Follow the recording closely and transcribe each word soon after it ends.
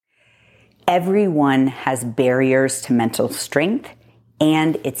Everyone has barriers to mental strength,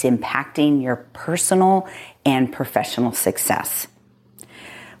 and it's impacting your personal and professional success.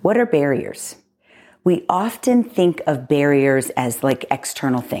 What are barriers? We often think of barriers as like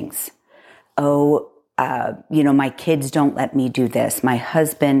external things. My kids don't let me do this. My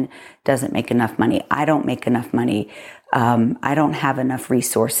husband doesn't make enough money. I don't make enough money. I don't have enough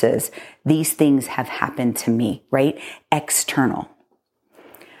resources. These things have happened to me, right? External.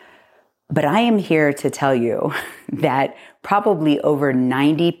 But I am here to tell you that probably over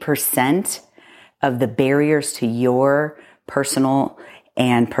 90% of the barriers to your personal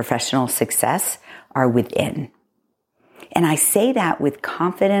and professional success are within. And I say that with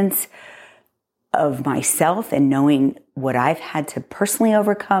confidence of myself and knowing what I've had to personally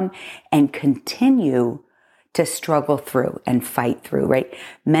overcome and continue to struggle through and fight through, right?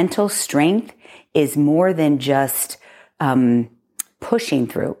 Mental strength is more than just pushing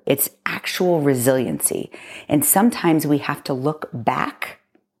through. It's actual resiliency. And sometimes we have to look back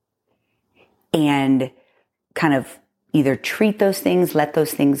and kind of either treat those things, let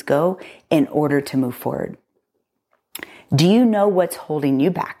those things go in order to move forward. Do you know what's holding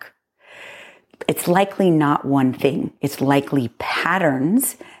you back? It's likely not one thing. It's likely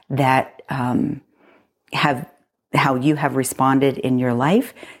patterns that have how you have responded in your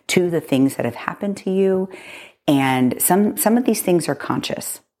life to the things that have happened to you. And some of these things are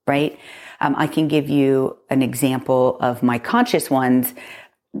conscious, right? I can give you an example of my conscious ones,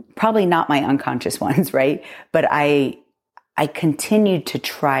 probably not my unconscious ones, right? But I continued to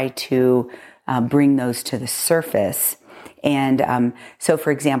try to bring those to the surface. And so,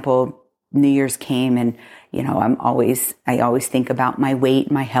 for example, New Year's came, and I always think about my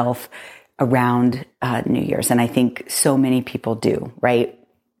weight, my health around New Year's, and I think so many people do, right?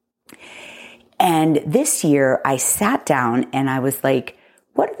 And this year, I sat down and I was like,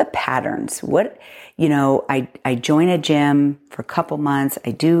 what are the patterns? I join a gym for a couple months. I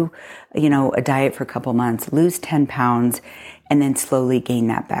do, a diet for a couple months, lose 10 pounds, and then slowly gain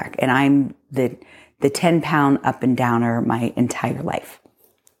that back. And I'm the 10-pound up and downer my entire life.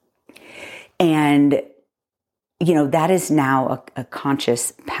 And, that is now a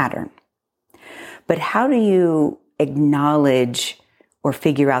conscious pattern. But how do you acknowledge or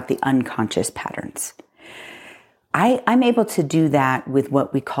figure out the unconscious patterns? I'm able to do that with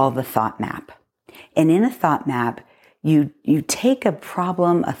what we call the thought map. And in a thought map, you take a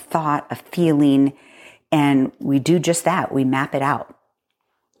problem, a thought, a feeling, and we do just that. We map it out.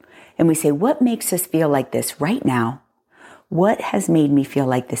 And we say, what makes us feel like this right now? What has made me feel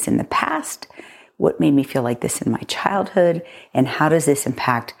like this in the past? What made me feel like this in my childhood? And how does this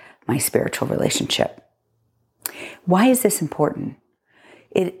impact my spiritual relationship? Why is this important?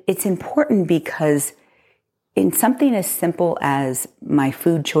 It's important because in something as simple as my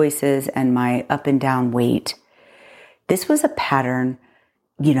food choices and my up and down weight, this was a pattern,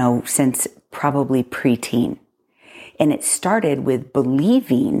 since probably preteen. And it started with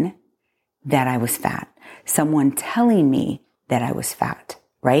believing that I was fat, someone telling me that I was fat,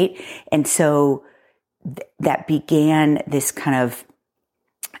 right? And so that began this kind of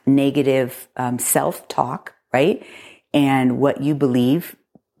negative self-talk, right? And what you believe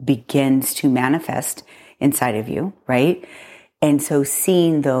begins to manifest inside of you, right? And so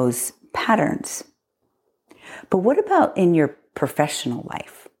seeing those patterns. But what about in your professional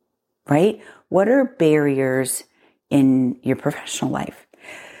life, right? What are barriers in your professional life?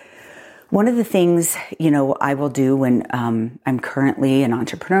 One of the things, I will do when I'm currently an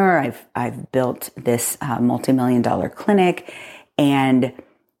entrepreneur, I've built this multi-million-dollar clinic, and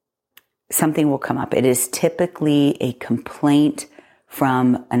something will come up. It is typically a complaint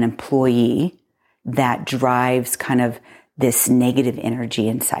from an employee that drives kind of this negative energy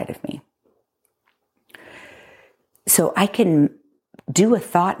inside of me. So I can do a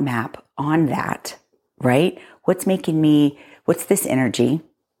thought map on that, right? What's this energy?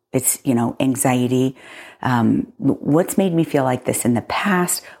 It's, anxiety. What's made me feel like this in the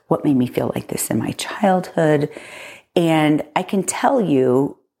past? What made me feel like this in my childhood? And I can tell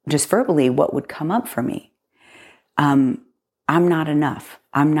you just verbally what would come up for me. I'm not enough.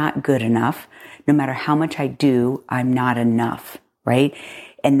 I'm not good enough. No matter how much I do, I'm not enough, right?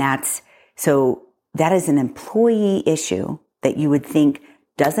 And that is an employee issue that you would think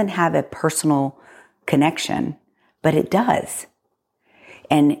doesn't have a personal connection, but it does.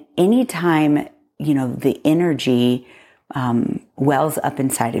 And anytime, the energy wells up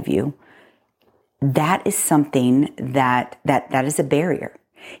inside of you, that is something that is a barrier.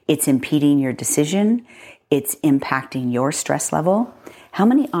 It's impeding your decision. It's impacting your stress level. How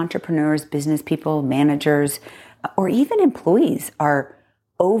many entrepreneurs, business people, managers, or even employees are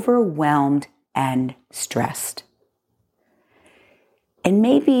overwhelmed and stressed. And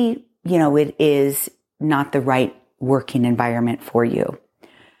maybe, it is not the right working environment for you.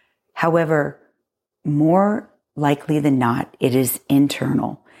 However, more likely than not, it is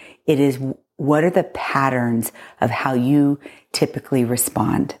internal. It is what are the patterns of how you typically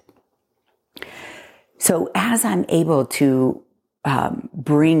respond. So as I'm able to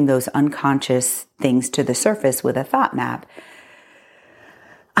bring those unconscious things to the surface with a thought map,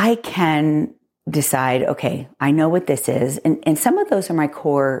 I can decide, okay, I know what this is. And some of those are my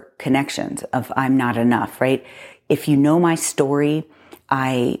core connections of I'm not enough, right? If you know my story,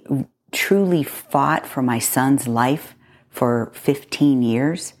 I truly fought for my son's life for 15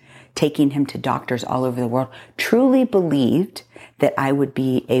 years, taking him to doctors all over the world, truly believed that I would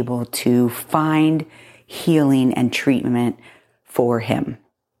be able to find healing and treatment for him.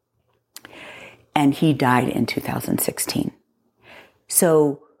 And he died in 2016.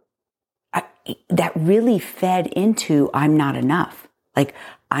 So that really fed into I'm not enough. Like,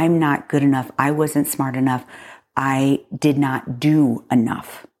 I'm not good enough. I wasn't smart enough. I did not do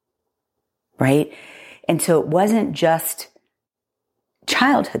enough. Right? And so it wasn't just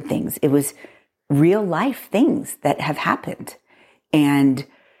childhood things. It was real life things that have happened. And,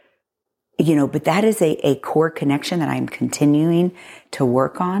 but that is a core connection that I'm continuing to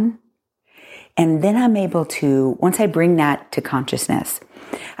work on. And then I'm able to, once I bring that to consciousness,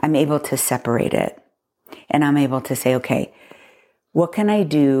 I'm able to separate it. And I'm able to say, okay, what can I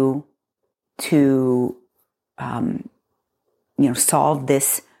do to, solve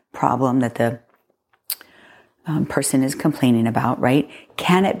this problem that the person is complaining about, right?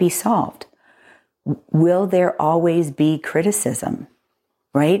 Can it be solved? Will there always be criticism,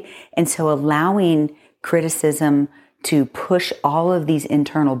 right? And so allowing criticism to push all of these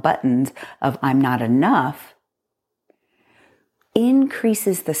internal buttons of I'm not enough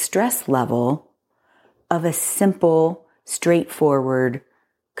increases the stress level of a simple, straightforward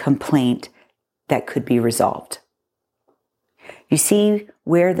complaint that could be resolved. You see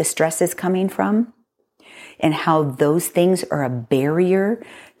where the stress is coming from and how those things are a barrier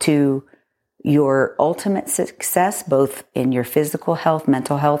to your ultimate success, both in your physical health,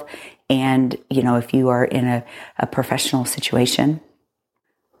 mental health, and, if you are in a professional situation.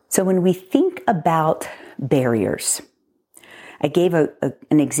 So when we think about barriers, I gave an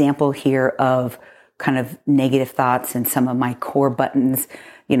example here of kind of negative thoughts and some of my core buttons,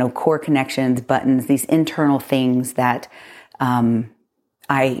 core connections, buttons, these internal things that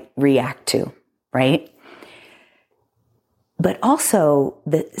I react to, right? But also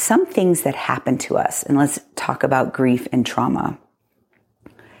some things that happen to us, and let's talk about grief and trauma.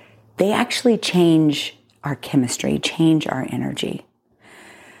 They actually change our chemistry, change our energy.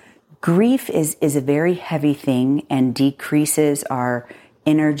 Grief is a very heavy thing and decreases our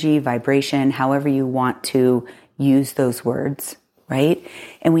energy, vibration, however you want to use those words, right?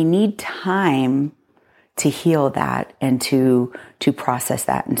 And we need time to heal that and to process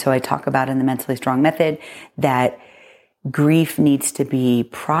that. And so I talk about in the Mentally Strong Method that grief needs to be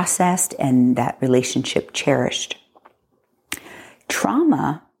processed and that relationship cherished.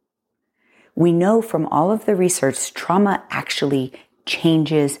 Trauma, we know from all of the research, trauma actually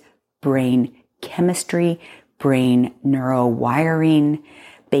changes brain chemistry, brain neurowiring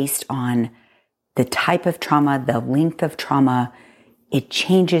based on the type of trauma, the length of trauma. It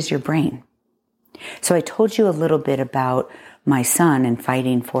changes your brain. So I told you a little bit about my son and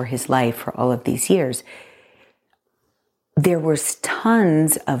fighting for his life for all of these years. There was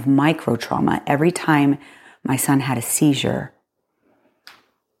tons of micro trauma. Every time my son had a seizure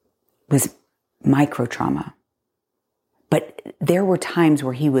was micro trauma. But there were times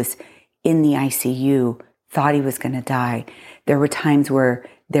where he was in the ICU, thought he was going to die. There were times where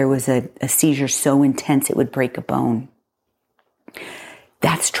there was a seizure so intense it would break a bone.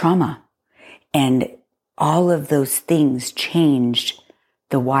 That's trauma. And all of those things changed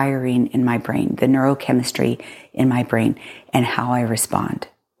the wiring in my brain, the neurochemistry in my brain, and how I respond.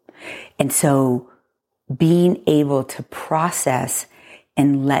 And so being able to process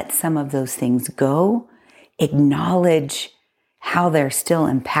and let some of those things go, acknowledge how they're still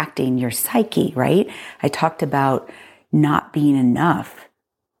impacting your psyche, right? I talked about not being enough.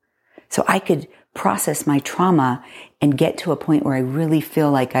 So I could process my trauma and get to a point where I really feel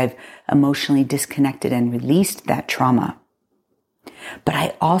like I've emotionally disconnected and released that trauma. But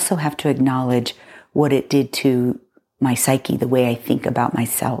I also have to acknowledge what it did to my psyche, the way I think about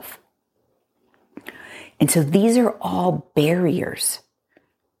myself. And so these are all barriers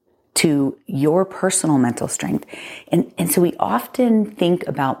to your personal mental strength. And so we often think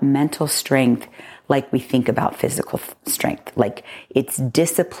about mental strength like we think about physical strength. Like it's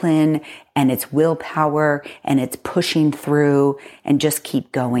discipline and it's willpower and it's pushing through and just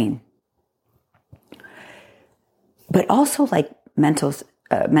keep going. But also like mental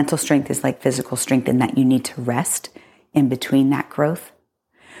strength is like physical strength in that you need to rest in between that growth.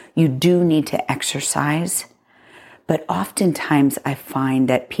 You do need to exercise. But oftentimes I find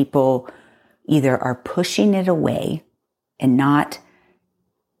that people either are pushing it away and not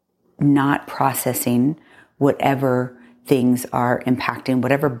processing whatever things are impacting,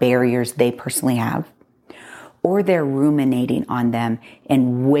 whatever barriers they personally have, or they're ruminating on them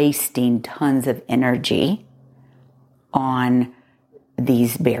and wasting tons of energy on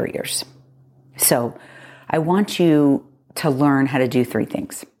these barriers. So I want you to learn how to do 3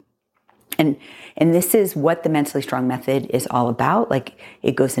 things. And this is what the Mentally Strong Method is all about. Like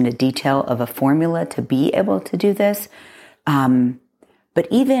it goes into detail of a formula to be able to do this. But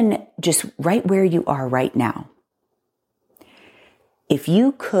even just right where you are right now, if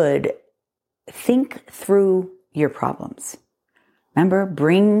you could think through your problems, remember,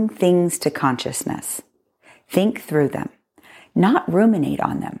 bring things to consciousness, think through them, not ruminate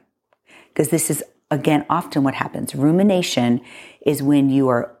on them. Because this is, again, often what happens. Rumination is when you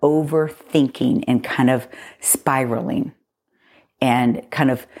are overthinking and kind of spiraling. And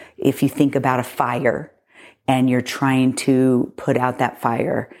kind of, if you think about a fire and you're trying to put out that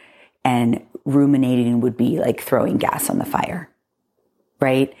fire, and ruminating would be like throwing gas on the fire,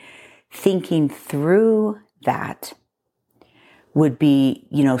 right? Thinking through that would be,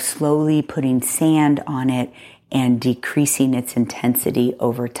 slowly putting sand on it and decreasing its intensity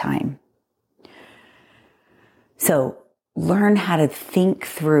over time. So learn how to think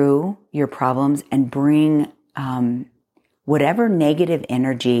through your problems and bring whatever negative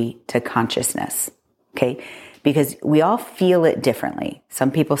energy to consciousness, okay? Because we all feel it differently.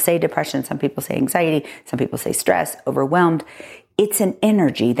 Some people say depression, some people say anxiety, some people say stress, overwhelmed. It's an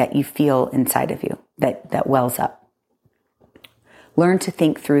energy that you feel inside of you that wells up. Learn to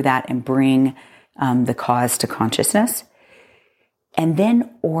think through that and bring the cause to consciousness, and then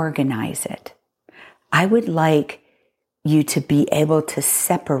organize it. I would like you to be able to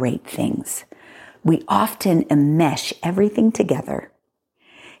separate things. We often enmesh everything together,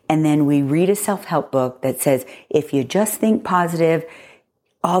 and then we read a self-help book that says, if you just think positive,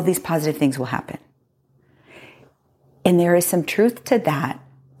 all these positive things will happen. And there is some truth to that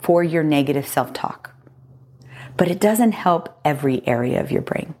for your negative self-talk. But it doesn't help every area of your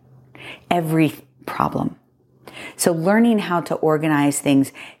brain, every problem. So learning how to organize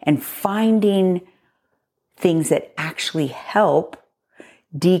things and finding things that actually help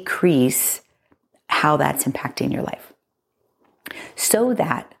decrease how that's impacting your life. So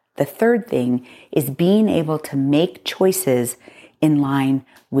that the third thing is being able to make choices in line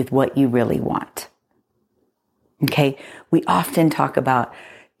with what you really want. Okay? We often talk about,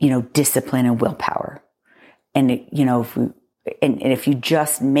 discipline and willpower. And, if you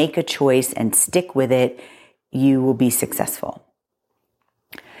just make a choice and stick with it, you will be successful.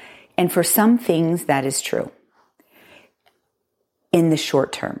 And for some things, that is true in the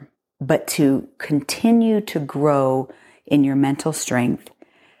short term. But to continue to grow in your mental strength,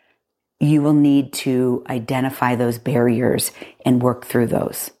 you will need to identify those barriers and work through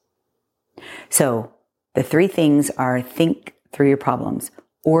those. So the 3 things are: think through your problems,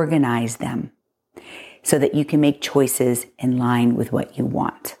 organize them so that you can make choices in line with what you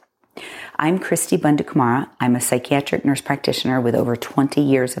want. I'm Christy Bundakumara. I'm a psychiatric nurse practitioner with over 20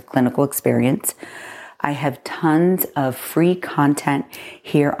 years of clinical experience. I have tons of free content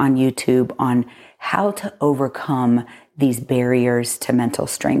here on YouTube on how to overcome these barriers to mental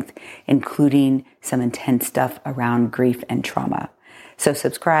strength, including some intense stuff around grief and trauma. So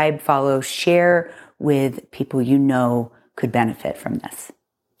subscribe, follow, share with people you know could benefit from this.